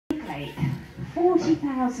lake.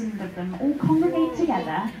 40,000 of them all congregate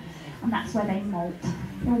together, and that's where they molt.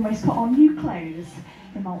 They almost put on new clothes.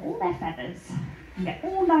 They molt all their feathers and get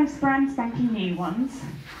all nice brand spanking new ones,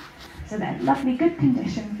 so they're in lovely good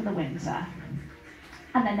condition for the winter.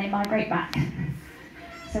 And then they migrate back.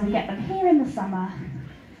 So we get them here in the summer,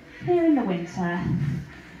 here in the winter,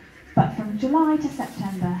 but from July to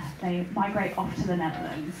September they migrate off to the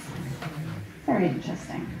Netherlands. Very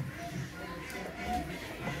interesting.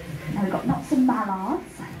 Now we've got lots of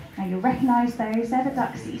mallards. Now you'll recognise those, they're the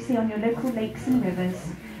ducks that you see on your local lakes and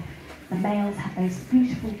rivers. The males have those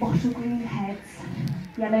beautiful bottle green heads,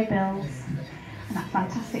 yellow bills, and that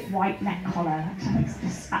fantastic white neck collar, which I think is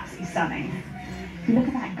just absolutely stunning. If you look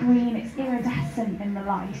at that green, it's iridescent in the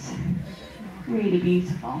light. Really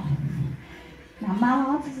beautiful. Now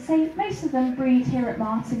mallards, as I say, most of them breed here at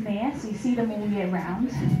Martin Mere, so you see them all year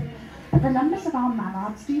round. But the numbers of our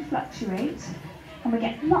mallards do fluctuate, and we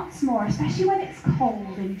get lots more, especially when it's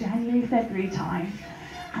cold in January, February time,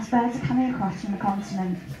 as birds are coming across from the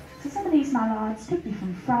continent. So some of these mallards could be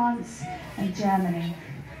from France and Germany.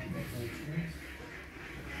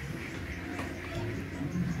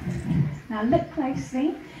 Now look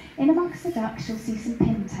closely. In amongst the ducks you'll see some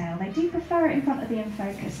pintail. They do prefer it in front of the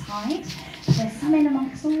in-focus hide, but there's some in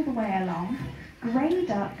amongst all the way along. Grey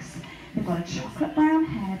ducks, they've got a chocolate brown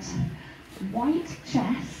head, white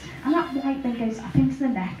chest, and that white then goes up into the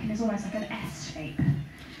neck and is almost like an S shape.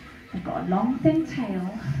 They've got a long thin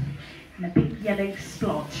tail and a big yellow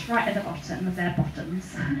splotch right at the bottom of their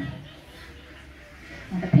bottoms.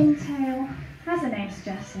 Now the pintail, as the name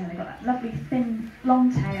suggests, they've got that lovely thin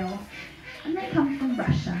long tail, and they come from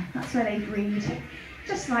Russia. That's where they breed,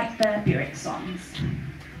 just like the Buick swans.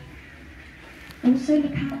 Also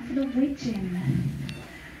look out for the widgeon.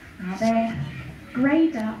 Now they're grey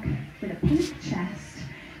duck with a pink chest,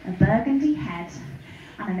 a burgundy head,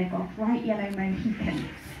 and then they've got a bright yellow Mohican.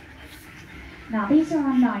 Now these are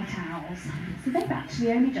our night owls, so they've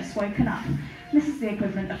actually only just woken up. This is the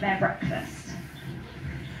equivalent of their breakfast.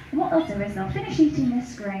 And what they'll do is they'll finish eating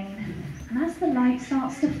this grain, and as the light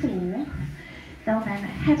starts to fall, they'll then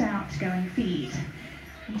head out to go and feed.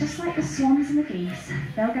 And just like the swans and the geese,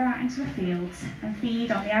 they'll go out into the fields and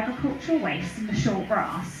feed on the agricultural waste and the short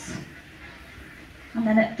grass. And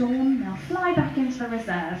then at dawn, they'll fly back into the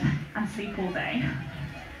reserve and sleep all day.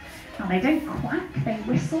 Now they don't quack, they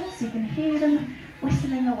whistle, so you can hear them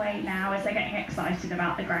whistling away now as they're getting excited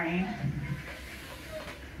about the grain.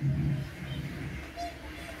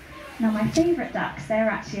 Now my favourite ducks, they're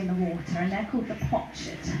actually in the water, and they're called the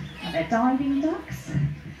potchard. Now they're diving ducks.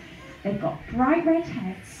 They've got bright red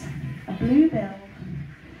heads, a blue bill,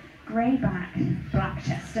 grey back, black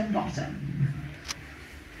chest and bottom.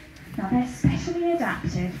 Now they're specially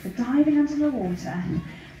adapted for diving under the water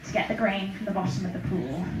to get the grain from the bottom of the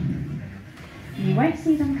pool. And you won't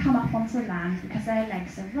see them come up onto the land because their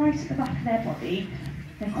legs are right at the back of their body.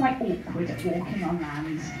 They're quite awkward at walking on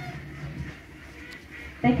land.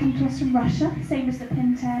 They come to us from Russia, same as the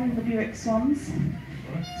pintail and the Buick swans. So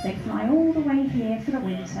they fly all the way here for the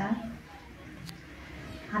winter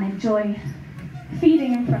and enjoy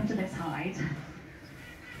feeding in front of this hide.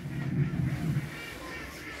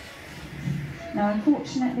 Now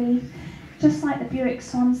unfortunately, just like the Buick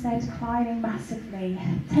swans, they're declining massively.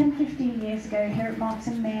 10-15 years ago here at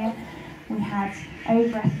Martin Mere, we had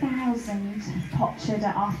over 1,000 potchard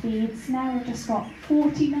at our feeds. Now we've just got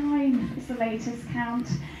 49 is the latest count.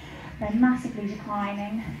 They're massively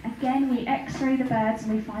declining. Again, we x-ray the birds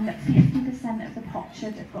and we find that 50% of the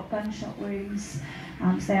potchard have got gunshot wounds.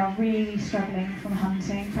 So they are really struggling from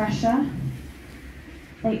hunting pressure.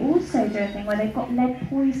 They also do a thing where they've got lead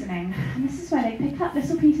poisoning, and this is where they pick up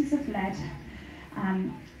little pieces of lead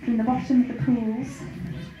from the bottom of the pools,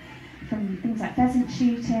 from things like pheasant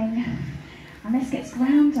shooting, and this gets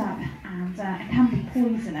ground up and it can be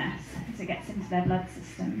poisonous as it gets into their blood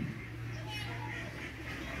system.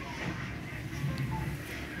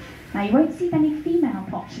 Now you won't see many female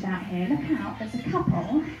potchard out here. Look out, there's a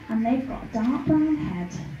couple, and they've got a dark brown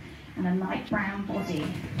head and a light brown body.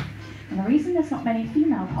 And the reason there's not many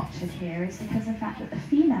female potchard here is because of the fact that the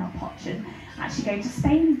female potchard actually go to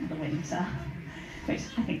Spain for the winter, which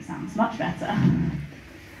I think sounds much better.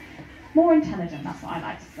 More intelligent, that's what I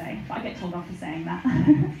like to say, but I get told off for saying that.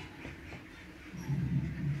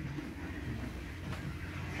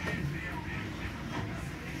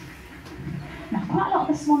 Now, quite a lot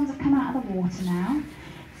of the swans have come out of the water now,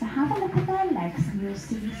 so have a look at their legs and you'll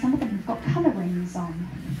see some of them have got colour rings on.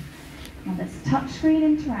 Now there's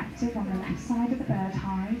touchscreen interactive on the left side of the bird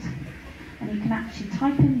hide, and you can actually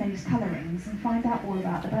type in those colourings and find out all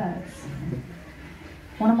about the birds.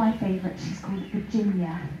 One of my favourites, she's called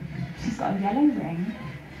Virginia. She's got a yellow ring,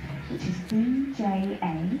 which is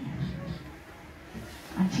VJA,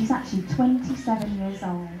 and she's actually 27 years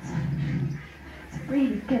old. It's a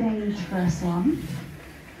really good age for a swan.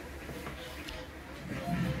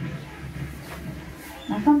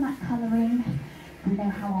 Now from that colouring, we know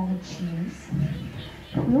how old she is,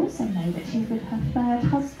 but we also know that she's with her third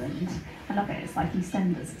husband. I love it, it's like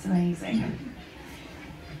EastEnders, it's amazing.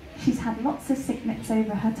 She's had lots of cygnets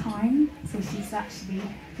over her time, so she's actually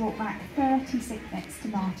brought back 30 cygnets to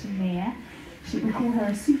Martin Mere. We call her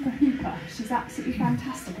a super hooper. She's absolutely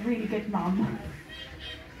fantastic, a really good mum.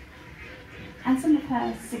 And some of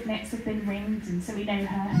her cygnets have been ringed, and so we know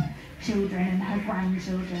her children and her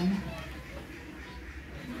grandchildren.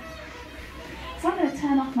 So I'm going to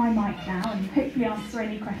turn off my mic now and hopefully answer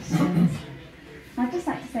any questions. I'd just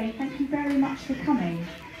like to say thank you very much for coming.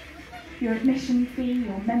 Your admission fee,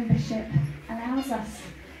 your membership allows us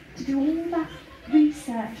to do all that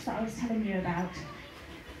research that I was telling you about,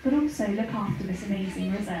 but also look after this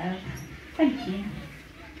amazing reserve. Thank you.